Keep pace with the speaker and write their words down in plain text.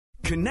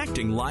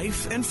Connecting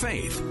life and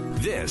faith.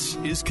 This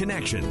is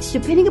Connections.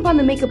 Depending upon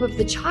the makeup of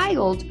the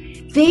child,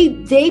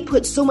 they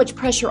put so much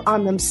pressure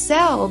on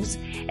themselves,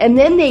 and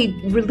then they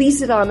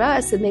release it on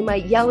us, and they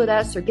might yell at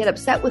us or get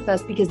upset with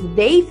us because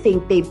they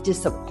think they've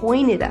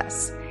disappointed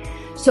us.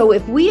 So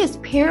if we as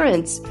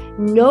parents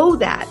know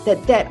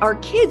that our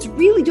kids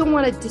really don't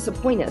want to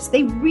disappoint us,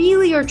 they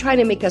really are trying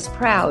to make us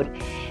proud,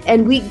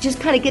 and we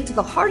just kind of get to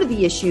the heart of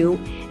the issue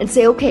and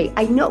say, okay,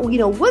 I know,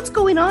 what's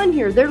going on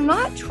here. They're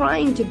not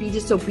trying to be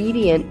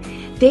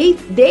disobedient. They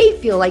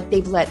feel like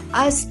they've let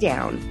us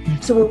down.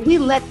 So when we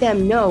let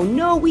them know,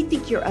 no, we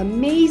think you're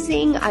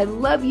amazing. I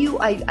love you.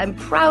 I'm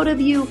proud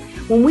of you.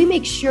 When we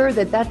make sure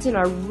that that's in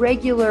our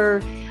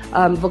regular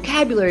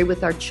vocabulary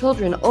with our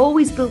children,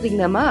 always building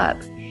them up,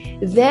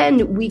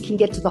 then we can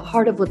get to the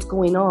heart of what's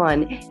going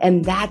on,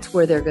 and that's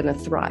where they're going to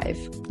thrive.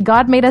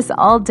 God made us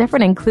all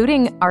different,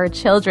 including our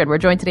children. We're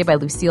joined today by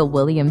Lucille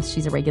Williams.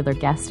 She's a regular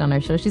guest on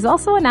our show. She's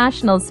also a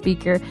national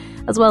speaker,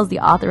 as well as the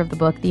author of the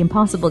book, The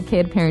Impossible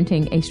Kid,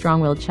 Parenting a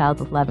Strong-Willed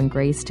Child with Love and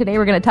Grace. Today,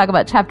 we're going to talk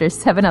about chapter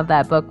 7 of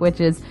that book, which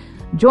is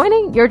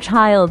joining your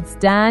child's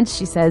dance.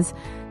 She says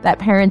that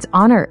parents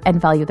honor and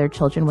value their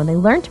children when they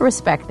learn to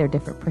respect their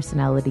different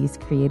personalities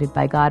created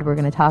by God. We're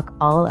going to talk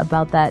all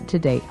about that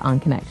today on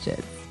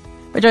Connections.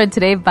 We're joined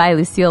today by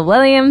Lucille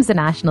Williams, a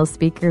national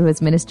speaker who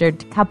has ministered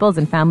to couples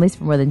and families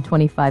for more than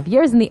 25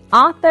 years and the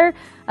author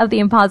of The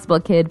Impossible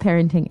Kid,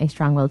 Parenting a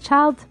Strong-Willed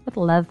Child with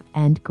Love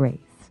and Grace.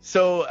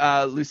 So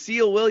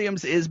Lucille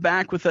Williams is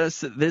back with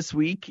us this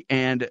week,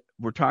 and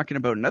we're talking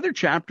about another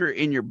chapter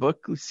in your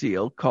book,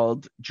 Lucille,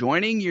 called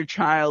Joining Your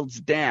Child's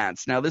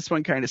Dance. Now, this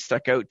one kind of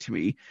stuck out to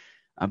me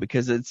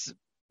because it's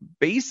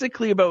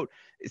basically about,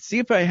 see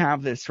if I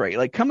have this right,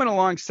 like coming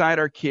alongside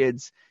our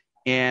kids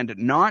and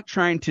not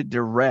trying to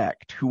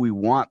direct who we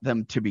want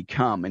them to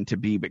become and to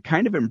be, but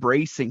kind of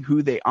embracing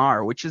who they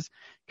are, which is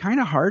kind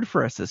of hard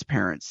for us as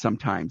parents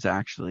sometimes,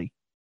 actually.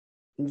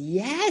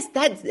 Yes,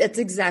 that's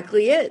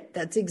exactly it.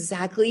 That's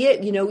exactly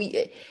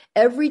it.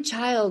 Every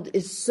child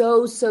is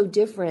so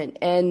different.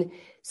 And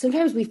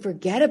sometimes we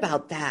forget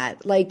about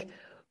that. Like,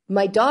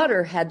 my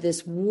daughter had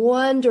this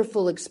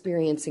wonderful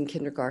experience in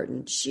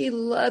kindergarten. She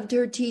loved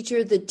her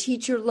teacher. The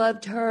teacher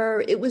loved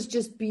her. It was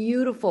just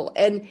beautiful.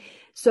 And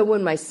so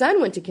when my son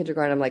went to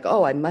kindergarten, I'm like,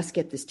 oh, I must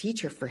get this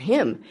teacher for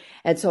him.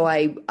 And so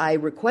I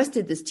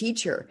requested this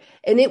teacher,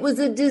 and it was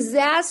a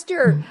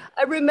disaster.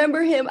 I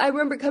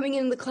remember coming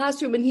in the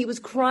classroom, and he was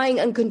crying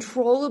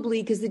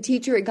uncontrollably because the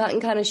teacher had gotten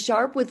kind of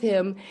sharp with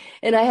him,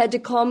 and I had to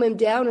calm him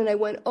down. And I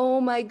went, oh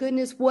my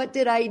goodness, what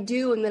did I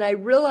do? And then I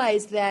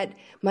realized that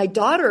my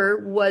daughter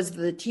was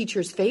the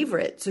teacher's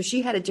favorite. So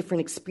she had a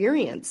different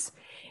experience.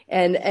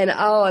 And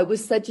it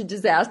was such a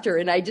disaster.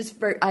 And I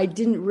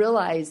didn't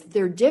realize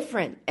they're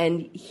different.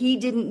 And he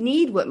didn't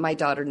need what my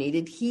daughter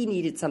needed. He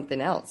needed something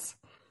else.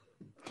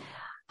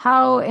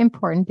 How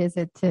important is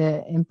it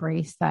to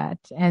embrace that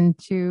and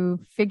to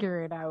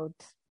figure it out?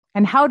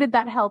 And how did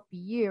that help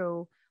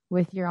you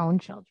with your own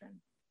children?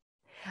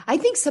 I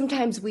think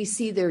sometimes we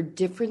see their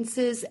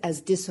differences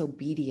as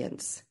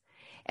disobedience,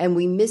 and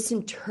we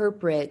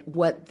misinterpret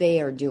what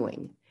they are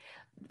doing.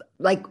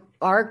 Like,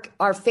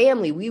 our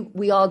family,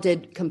 we all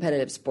did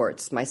competitive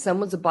sports. My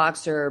son was a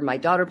boxer. My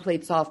daughter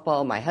played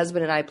softball. My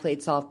husband and I played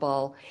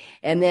softball.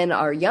 And then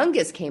our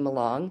youngest came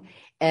along,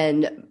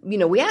 and,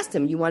 we asked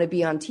him, you want to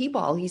be on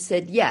T-ball? He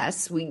said,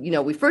 yes. We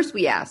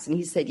asked, and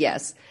he said,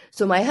 yes.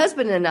 So my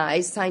husband and I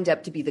signed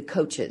up to be the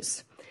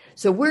coaches.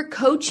 So we're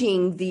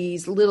coaching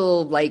these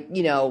little,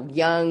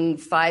 young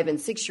 5 and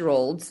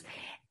 6-year-olds.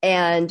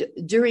 And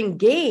during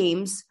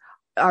games,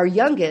 our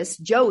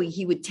youngest, Joey,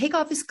 he would take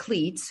off his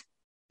cleats,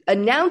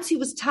 announce he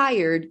was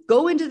tired,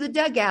 go into the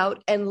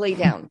dugout, and lay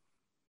down.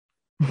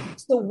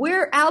 So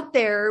we're out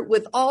there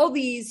with all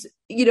these,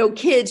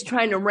 kids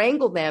trying to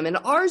wrangle them. And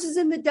ours is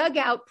in the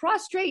dugout,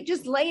 prostrate,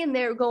 just laying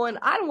there going,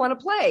 I don't want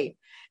to play.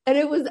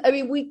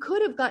 And we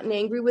could have gotten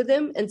angry with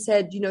him and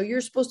said,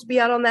 you're supposed to be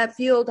out on that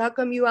field. How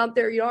come you out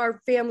there?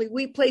 Our family,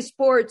 we play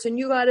sports, and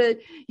you gotta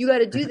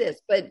do this.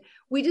 But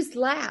we just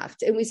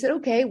laughed, and we said,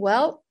 okay,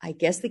 well, I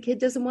guess the kid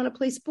doesn't want to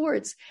play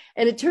sports.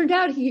 And it turned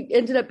out he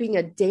ended up being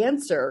a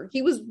dancer.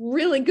 He was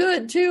really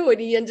good too.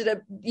 And he ended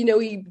up,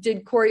 he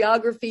did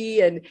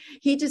choreography, and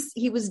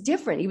he was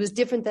different. He was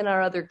different than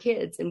our other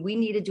kids. And we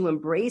needed to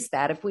embrace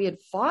that. If we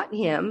had fought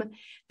him,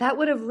 that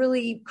would have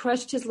really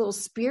crushed his little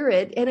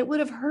spirit, and it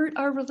would have hurt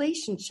our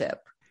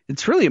relationship.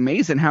 It's really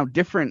amazing how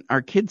different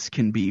our kids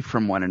can be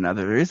from one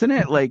another, isn't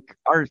it? Like,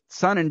 our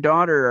son and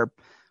daughter are,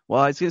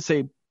 well, I was going to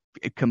say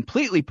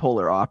completely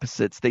polar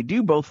opposites. They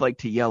do both like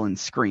to yell and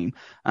scream.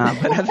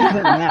 But other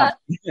than that,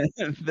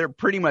 they're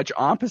pretty much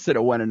opposite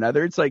of one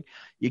another. It's like,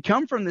 you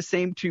come from the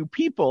same two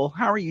people.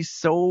 How are you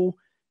so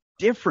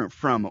different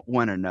from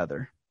one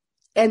another?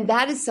 And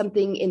that is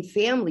something in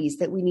families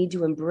that we need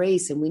to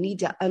embrace, and we need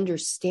to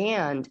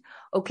understand,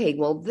 okay,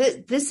 well,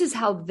 this is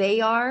how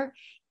they are,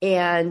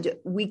 and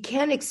we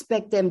can't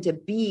expect them to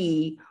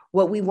be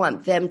what we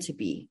want them to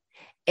be.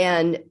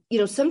 And,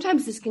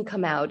 sometimes this can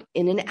come out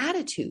in an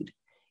attitude.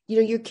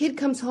 your kid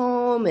comes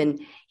home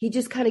and he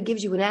just kind of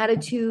gives you an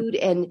attitude,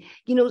 and,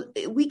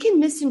 we can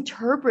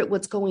misinterpret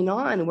what's going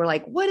on. And we're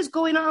like, what is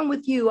going on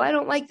with you? I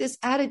don't like this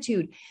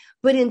attitude.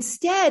 But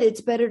instead,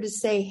 it's better to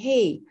say,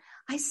 hey,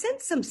 I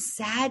sense some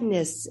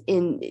sadness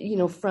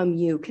from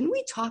you. Can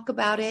we talk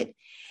about it?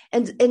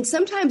 And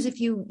sometimes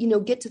if you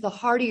get to the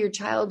heart of your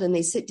child and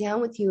they sit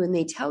down with you and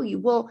they tell you,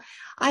 well,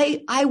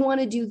 I want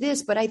to do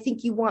this, but I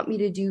think you want me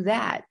to do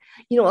that.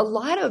 A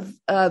lot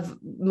of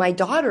my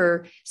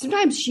daughter,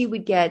 sometimes she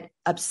would get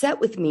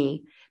upset with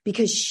me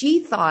because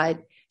she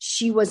thought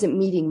she wasn't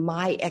meeting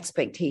my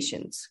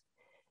expectations.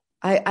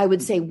 I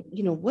would say,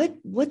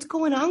 what's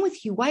going on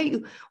with you? Why are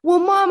you? Well,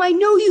 Mom, I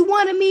know you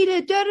wanted me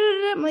to. Da, da,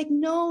 da. I'm like,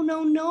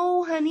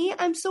 no, honey.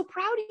 I'm so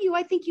proud of you.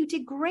 I think you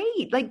did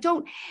great. Like,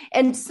 don't.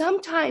 And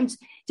sometimes,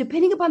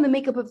 depending upon the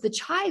makeup of the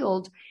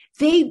child,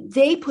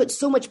 they put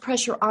so much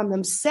pressure on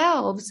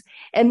themselves,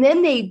 and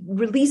then they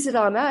release it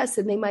on us,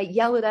 and they might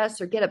yell at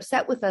us or get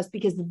upset with us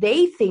because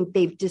they think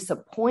they've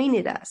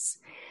disappointed us.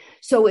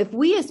 So if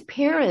we as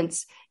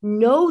parents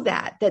know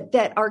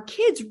that our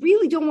kids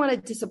really don't want to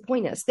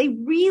disappoint us, they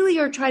really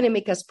are trying to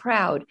make us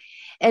proud,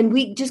 and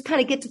we just kind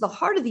of get to the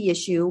heart of the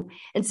issue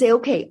and say,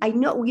 okay, I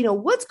know,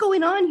 what's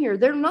going on here.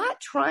 They're not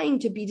trying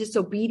to be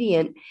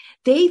disobedient.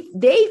 They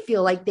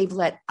feel like they've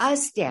let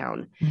us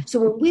down. So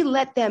when we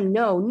let them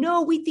know,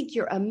 no, we think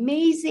you're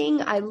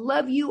amazing. I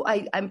love you.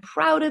 I'm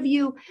proud of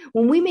you.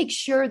 When we make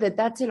sure that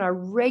that's in our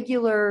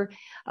regular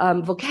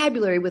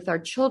vocabulary with our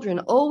children,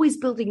 always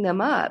building them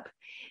up,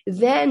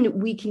 then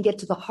we can get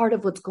to the heart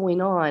of what's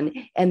going on,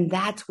 and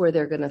that's where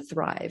they're going to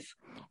thrive.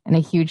 And a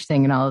huge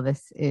thing in all of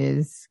this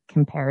is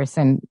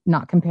comparison,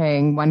 not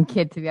comparing one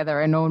kid to the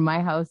other. I know in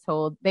my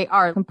household, they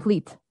are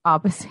complete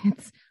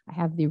opposites. I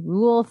have the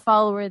rule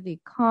follower,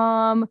 the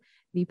calm,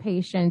 the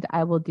patient,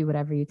 I will do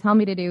whatever you tell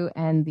me to do,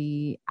 and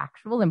the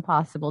actual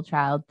impossible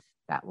child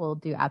that will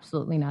do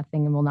absolutely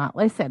nothing and will not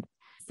listen.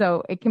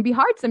 So it can be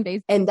hard some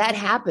days. And that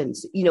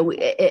happens.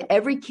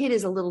 Every kid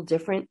is a little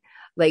different.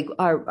 Like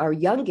our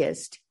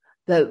youngest,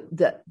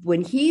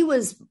 when he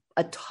was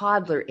a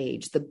toddler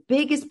age, the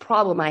biggest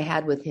problem I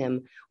had with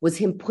him was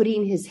him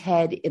putting his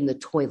head in the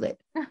toilet.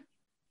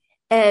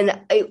 And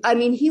I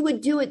mean, he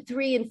would do it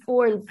 3 and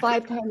 4 and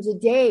 5 times a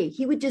day.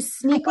 He would just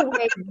sneak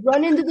away,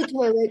 run into the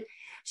toilet,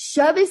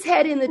 shove his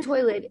head in the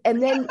toilet.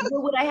 And then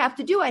what would I have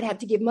to do? I'd have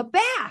to give him a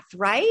bath,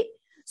 right?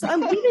 So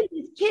I'm giving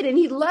this kid, and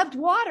he loved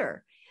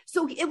water.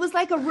 So it was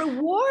like a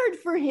reward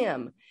for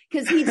him,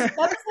 because he'd shove his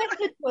head in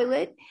the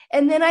toilet,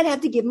 and then I'd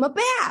have to give him a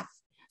bath.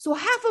 So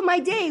half of my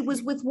day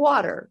was with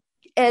water.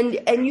 And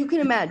you can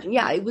imagine,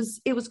 yeah, it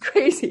was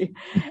crazy.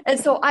 And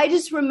so I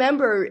just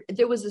remember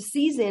there was a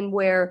season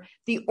where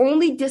the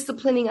only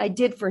disciplining I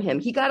did for him,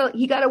 he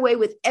got away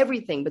with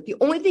everything, but the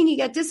only thing he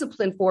got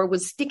disciplined for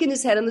was sticking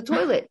his head in the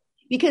toilet.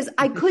 Because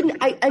I couldn't,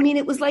 I mean,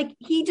 it was like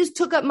he just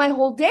took up my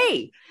whole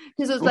day.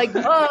 Because it was like,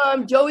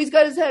 Joey's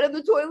got his head in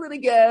the toilet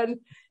again.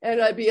 And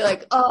I'd be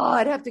like,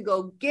 I'd have to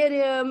go get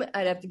him.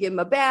 I'd have to give him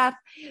a bath.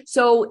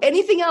 So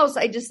anything else,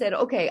 I just said,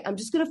 okay, I'm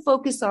just going to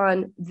focus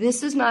on,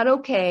 this is not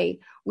okay.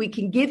 We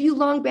can give you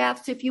long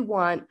baths if you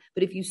want,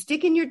 but if you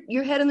stick in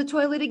your head in the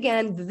toilet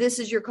again, this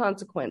is your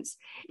consequence.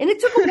 And it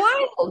took a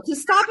while to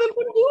stop him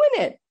from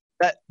doing it.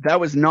 That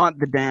was not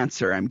the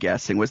dancer, I'm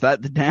guessing. Was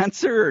that the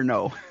dancer or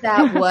no?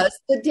 That was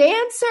the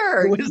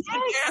dancer. It was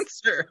the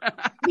dancer.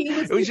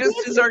 It was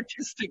just his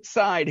artistic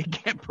side,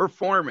 again,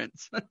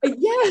 performance.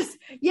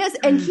 Yes.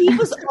 And he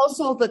was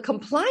also the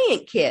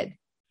compliant kid.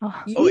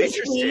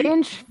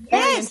 Interesting.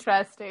 Very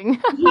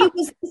interesting. He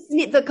was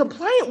the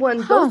compliant one.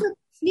 Those are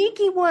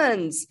sneaky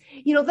ones.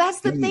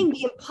 That's the thing.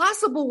 The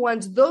impossible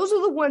ones, those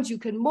are the ones you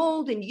can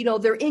mold, and,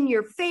 they're in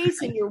your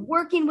face and you're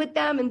working with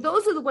them. And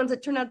those are the ones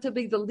that turn out to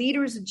be the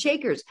leaders and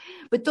shakers.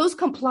 But those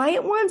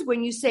compliant ones,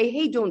 when you say,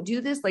 hey, don't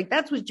do this, like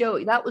that was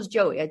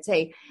Joey. I'd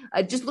say,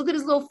 I'd just look at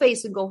his little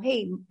face and go,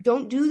 hey,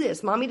 don't do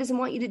this. Mommy doesn't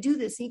want you to do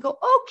this. And he'd go,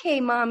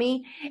 okay,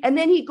 Mommy. And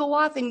then he'd go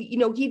off and,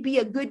 he'd be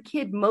a good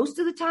kid most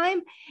of the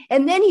time.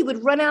 And then he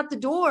would run out the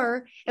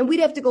door, and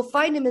we'd have to go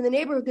find him in the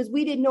neighborhood because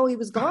we didn't know he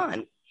was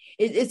gone.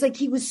 It's like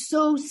he was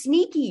so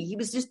sneaky. He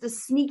was just a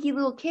sneaky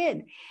little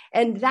kid.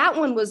 And that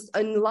one was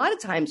a lot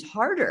of times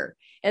harder.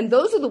 And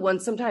those are the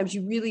ones sometimes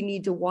you really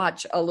need to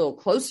watch a little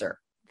closer.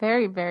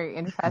 Very, very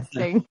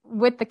interesting.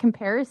 With the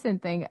comparison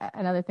thing,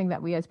 another thing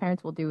that we as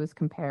parents will do is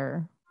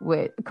compare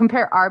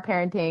our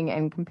parenting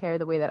and compare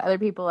the way that other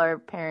people are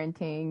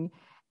parenting.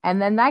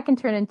 And then that can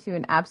turn into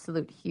an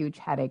absolute huge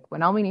headache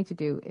when all we need to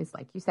do is,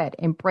 like you said,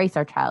 embrace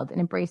our child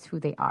and embrace who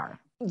they are.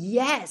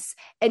 Yes.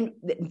 And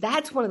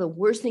that's one of the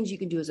worst things you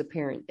can do as a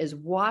parent is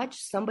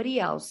watch somebody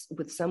else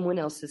with someone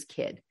else's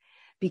kid,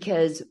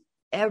 because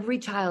every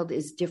child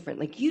is different.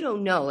 Like, you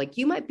don't know, like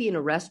you might be in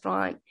a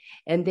restaurant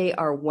and they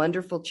are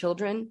wonderful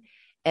children,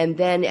 And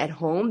then at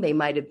home, they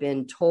might have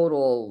been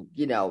total,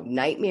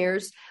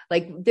 nightmares.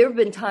 Like there have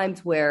been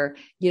times where,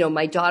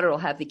 my daughter will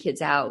have the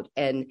kids out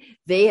and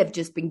they have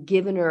just been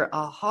giving her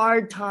a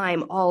hard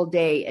time all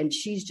day. And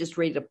she's just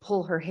ready to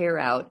pull her hair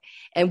out,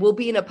 and we'll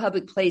be in a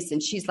public place.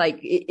 And she's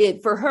like,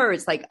 for her,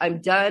 it's like, I'm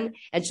done.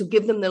 And she'll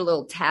give them their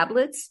little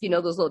tablets,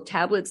 those little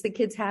tablets the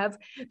kids have,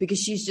 because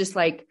she's just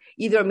like,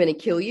 either I'm going to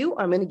kill you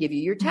or I'm going to give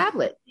you your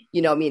tablet.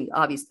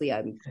 Obviously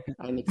I'm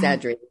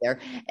exaggerating there.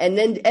 And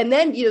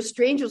then,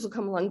 strangers will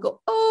come along and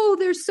go, oh,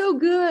 they're so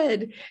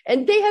good.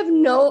 And they have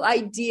no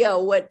idea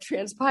what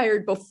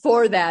transpired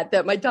before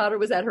that my daughter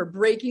was at her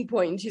breaking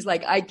point. And she's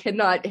like, I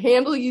cannot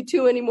handle you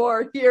two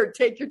anymore. Here,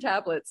 take your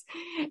tablets.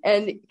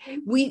 And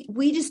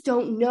we just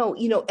don't know,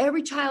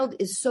 every child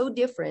is so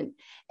different.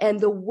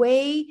 And the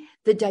way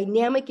the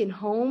dynamic in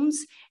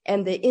homes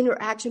and the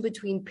interaction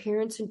between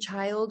parents and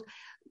child,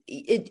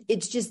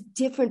 it's just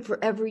different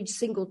for every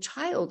single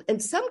child.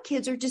 And some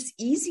kids are just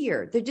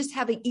easier. They just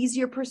have an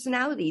easier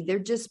personality. They're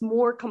just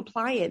more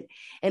compliant.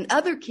 And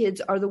other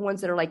kids are the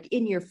ones that are like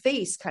in your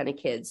face kind of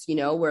kids,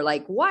 where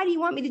like, why do you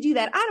want me to do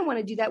that? I don't want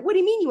to do that. What do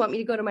you mean you want me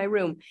to go to my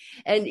room?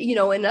 And,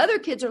 and other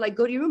kids are like,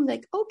 go to your room.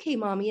 Like, okay,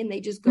 mommy. And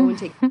they just go and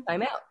take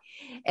time out.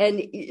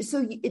 And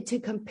so to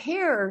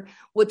compare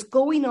what's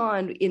going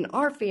on in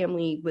our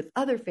family with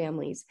other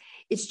families,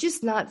 it's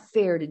just not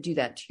fair to do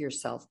that to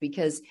yourself,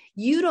 because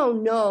you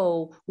don't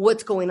know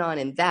what's going on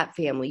in that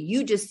family.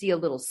 You just see a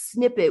little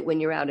snippet when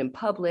you're out in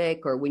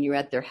public or when you're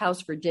at their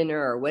house for dinner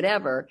or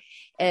whatever.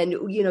 And,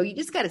 you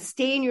just got to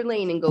stay in your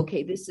lane and go,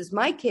 okay, this is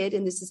my kid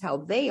and this is how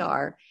they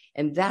are.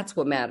 And that's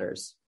what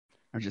matters.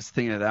 I was just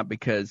thinking of that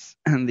because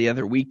the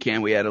other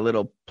weekend we had a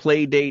little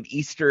play date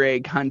Easter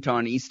egg hunt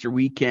on Easter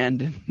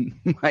weekend.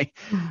 And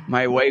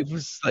my wife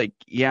was like,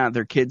 yeah,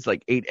 their kids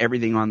like ate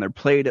everything on their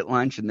plate at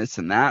lunch and this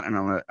and that.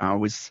 And I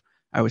was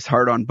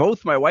hard on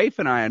both my wife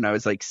and I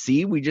was like,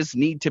 see, we just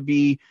need to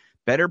be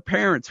better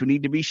parents. We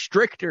need to be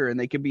stricter and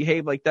they can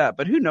behave like that.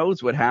 But who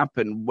knows what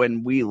happened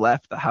when we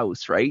left the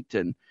house, right?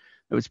 And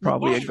it was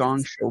probably a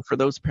gong show for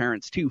those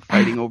parents too,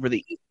 fighting over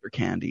the Easter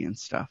candy and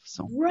stuff.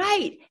 So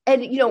right.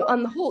 And,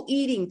 on the whole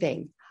eating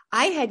thing,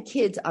 I had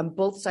kids on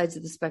both sides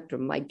of the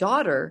spectrum. My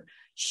daughter,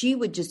 she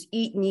would just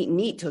eat and eat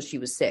and eat till she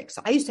was 6.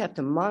 So I used to have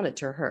to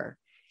monitor her.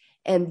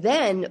 And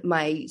then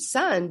my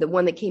son, the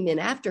one that came in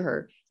after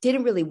her,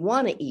 didn't really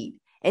want to eat.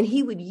 And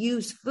he would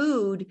use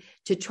food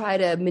to try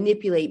to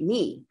manipulate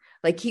me.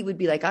 Like he would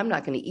be like, I'm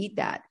not going to eat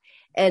that.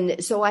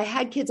 And so I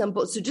had kids on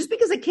both. So just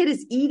because a kid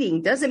is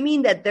eating doesn't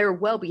mean that they're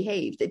well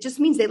behaved. It just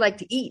means they like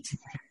to eat.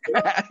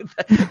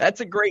 That's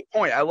a great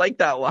point. I like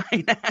that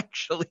line,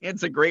 actually.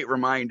 It's a great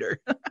reminder.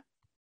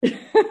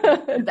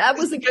 That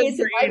was the case.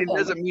 It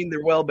doesn't mean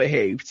they're well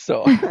behaved.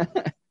 So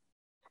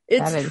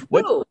it's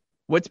true.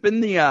 What's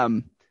been the, I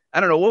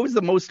don't know, what was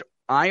the most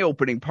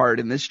eye-opening part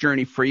in this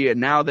journey for you?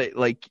 Now that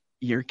like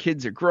your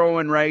kids are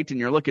growing, right? And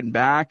you're looking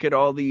back at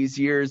all these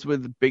years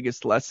with the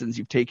biggest lessons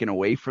you've taken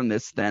away from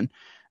this then.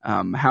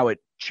 How it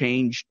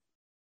changed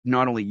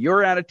not only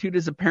your attitude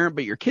as a parent,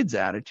 but your kids'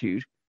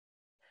 attitude.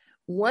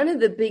 One of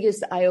the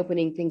biggest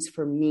eye-opening things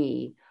for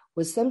me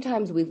was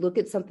sometimes we look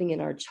at something in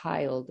our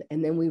child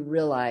and then we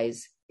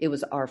realize it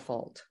was our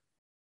fault.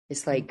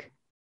 It's like,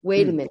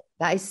 wait a minute,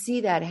 I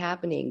see that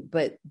happening,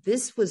 but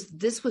this was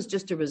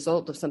just a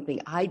result of something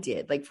I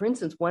did. Like, for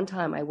instance, one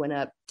time I went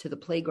up to the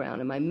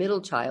playground and my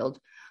middle child,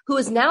 who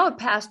is now a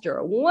pastor,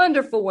 a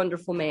wonderful,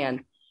 wonderful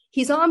man,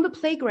 he's on the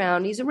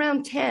playground, he's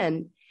around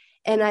 10.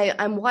 And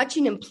I'm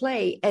watching him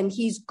play and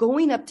he's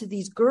going up to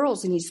these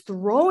girls and he's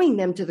throwing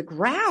them to the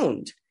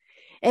ground.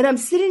 And I'm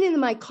sitting in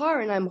my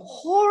car and I'm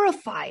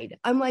horrified.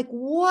 I'm like,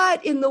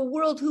 what in the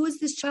world? Who is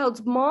this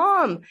child's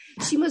mom?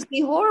 She must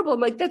be horrible.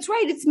 I'm like, that's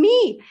right. It's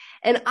me.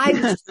 And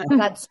I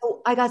got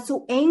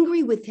so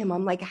angry with him.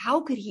 I'm like, how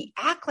could he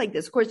act like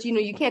this? Of course,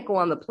 you can't go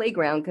on the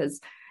playground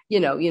because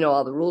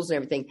all the rules and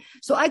everything.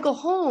 So I go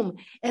home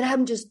and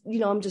I'm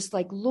just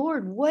like,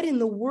 Lord, what in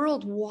the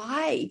world?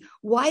 Why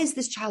is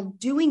this child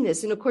doing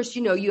this? And of course,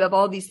 you have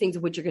all these things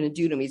of what you're going to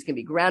do to him. He's going to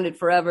be grounded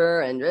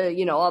forever and,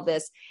 all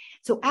this.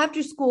 So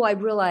after school, I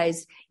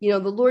realized, the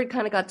Lord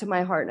kind of got to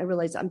my heart and I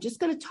realized I'm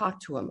just going to talk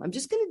to him. I'm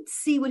just going to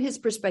see what his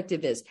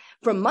perspective is.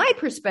 From my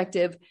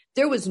perspective,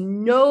 there was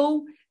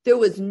no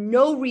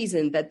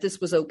reason that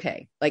this was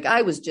okay. Like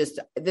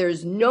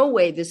there's no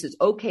way this is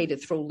okay to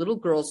throw little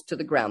girls to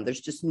the ground. There's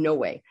just no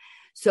way.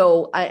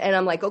 So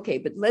I'm like, okay,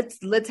 but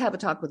let's have a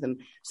talk with him.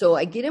 So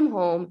I get him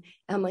home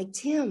and I'm like,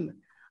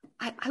 Tim,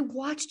 I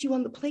watched you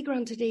on the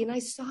playground today and I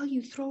saw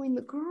you throwing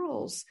the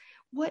girls.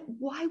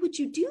 Why would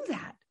you do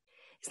that?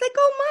 He's like,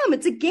 oh, Mom,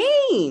 it's a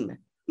game. I'm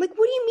like,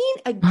 what do you mean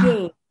a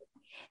game?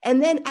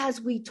 And then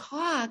as we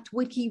talked,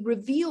 what he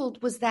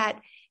revealed was that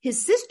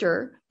his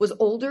sister was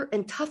older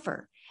and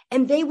tougher.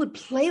 And they would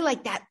play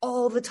like that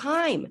all the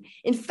time.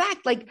 In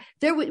fact, like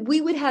we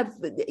would have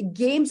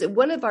games.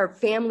 One of our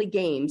family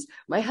games,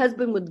 my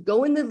husband would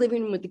go in the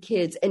living room with the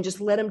kids and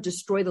just let them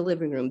destroy the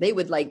living room. They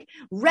would like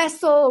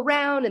wrestle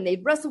around, and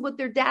they'd wrestle with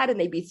their dad, and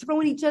they'd be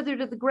throwing each other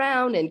to the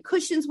ground, and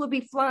cushions would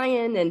be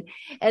flying.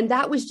 And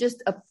that was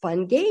just a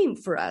fun game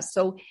for us.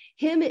 So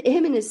him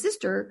and his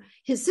sister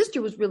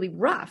was really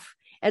rough.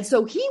 And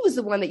so he was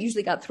the one that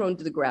usually got thrown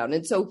to the ground.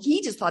 And so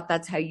he just thought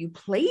that's how you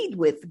played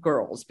with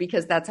girls,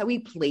 because that's how he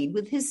played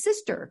with his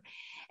sister.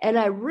 And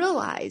I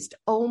realized,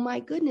 oh my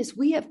goodness,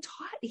 we have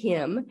taught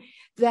him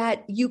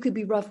that you could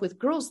be rough with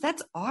girls.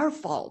 That's our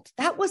fault.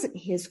 That wasn't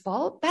his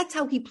fault. That's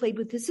how he played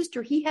with his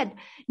sister. He had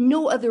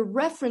no other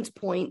reference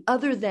point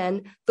other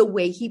than the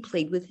way he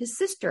played with his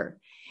sister.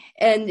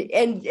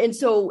 And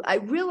so I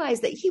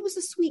realized that he was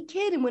a sweet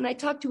kid. And when I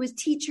talked to his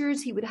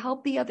teachers, he would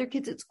help the other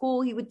kids at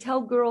school. He would tell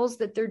girls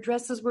that their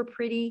dresses were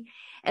pretty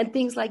and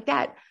things like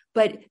that.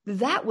 But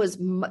that was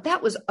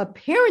a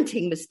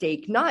parenting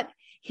mistake, not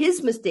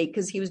his mistake,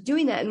 because he was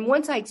doing that. And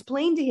once I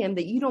explained to him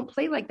that you don't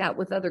play like that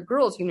with other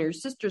girls, your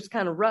sister's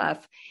kind of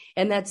rough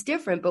and that's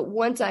different. But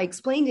once I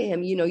explained to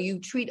him, you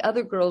treat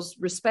other girls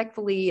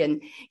respectfully,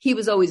 and he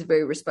was always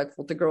very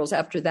respectful to girls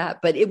after that.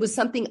 But it was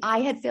something I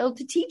had failed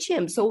to teach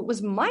him. So it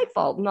was my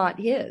fault, not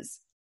his.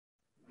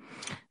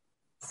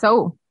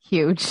 So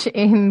huge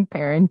in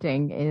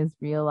parenting is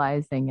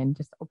realizing and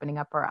just opening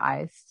up our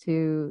eyes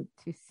to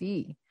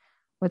see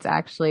what's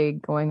actually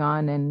going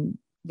on and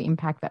the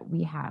impact that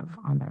we have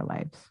on their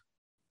lives.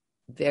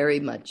 Very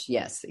much.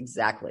 Yes,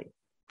 exactly.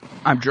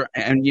 And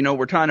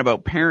we're talking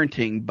about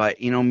parenting, but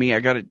me,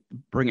 I got to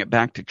bring it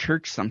back to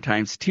church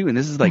sometimes too. And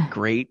this is like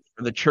great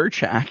for the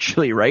church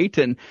actually, right?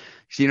 And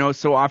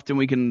so often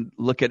we can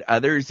look at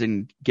others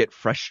and get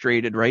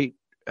frustrated, right?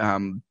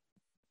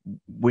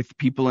 With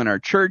people in our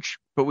church,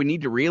 but we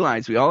need to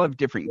realize we all have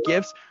different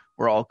gifts.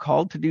 We're all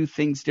called to do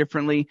things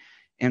differently.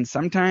 And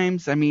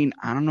sometimes, I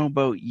don't know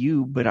about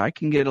you, but I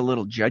can get a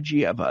little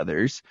judgy of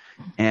others.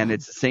 And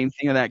it's the same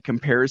thing of that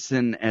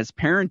comparison as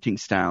parenting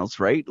styles,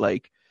 right?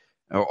 Like,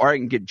 or I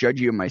can get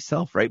judgy of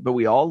myself, right? But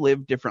we all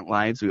live different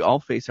lives. We all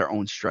face our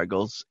own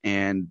struggles,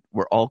 and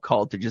we're all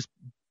called to just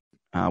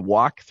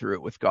walk through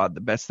it with God the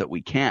best that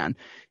we can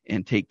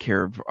and take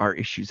care of our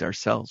issues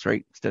ourselves,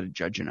 right? Instead of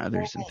judging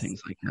others and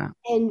things like that.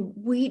 And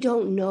we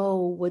don't know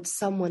what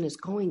someone is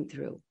going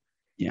through.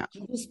 Yeah.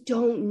 You just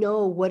don't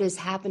know what has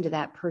happened to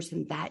that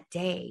person that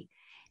day.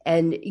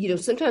 And,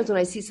 sometimes when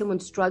I see someone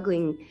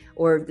struggling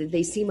or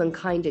they seem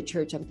unkind at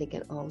church, I'm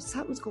thinking, oh,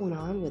 something's going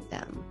on with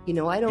them.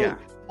 I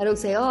don't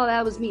say, oh,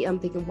 that was me. I'm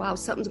thinking, wow,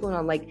 something's going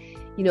on. Like,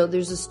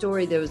 there's a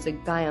story. There was a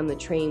guy on the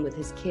train with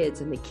his kids,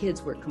 and the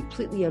kids were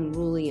completely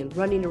unruly and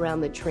running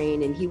around the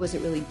train, and he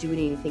wasn't really doing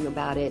anything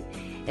about it.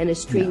 And a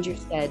stranger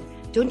said,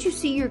 don't you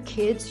see your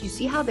kids? You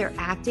see how they're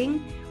acting?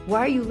 Why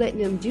are you letting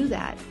them do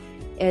that?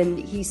 And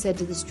he said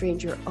to the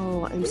stranger,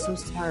 oh, I'm so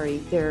sorry.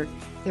 Their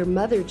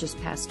mother just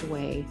passed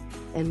away,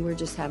 and we're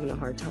just having a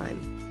hard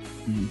time.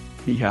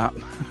 Yeah,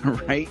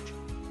 right.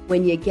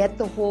 When you get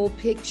the whole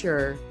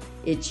picture,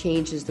 it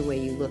changes the way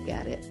you look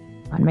at it.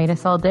 God made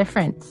us all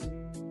different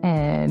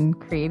and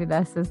created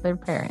us as their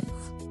parents.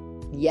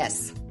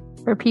 Yes.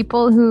 For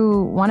people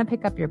who want to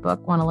pick up your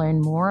book, want to learn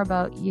more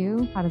about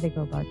you, how do they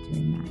go about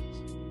doing that?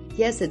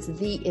 Yes, it's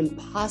The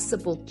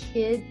Impossible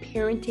Kid,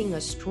 Parenting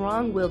a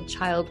Strong-Willed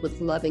Child with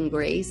Love and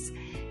Grace.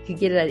 You can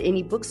get it at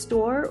any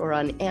bookstore or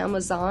on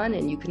Amazon,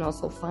 and you can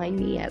also find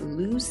me at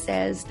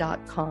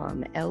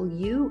lusays.com,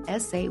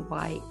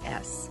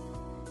 Lusays.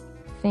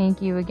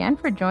 Thank you again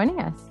for joining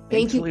us.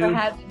 Thank you for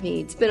having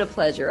me. It's been a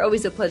pleasure.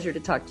 Always a pleasure to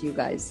talk to you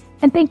guys.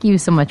 And thank you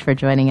so much for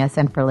joining us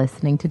and for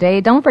listening today.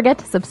 Don't forget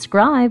to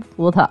subscribe.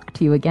 We'll talk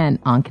to you again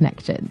on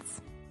Connections.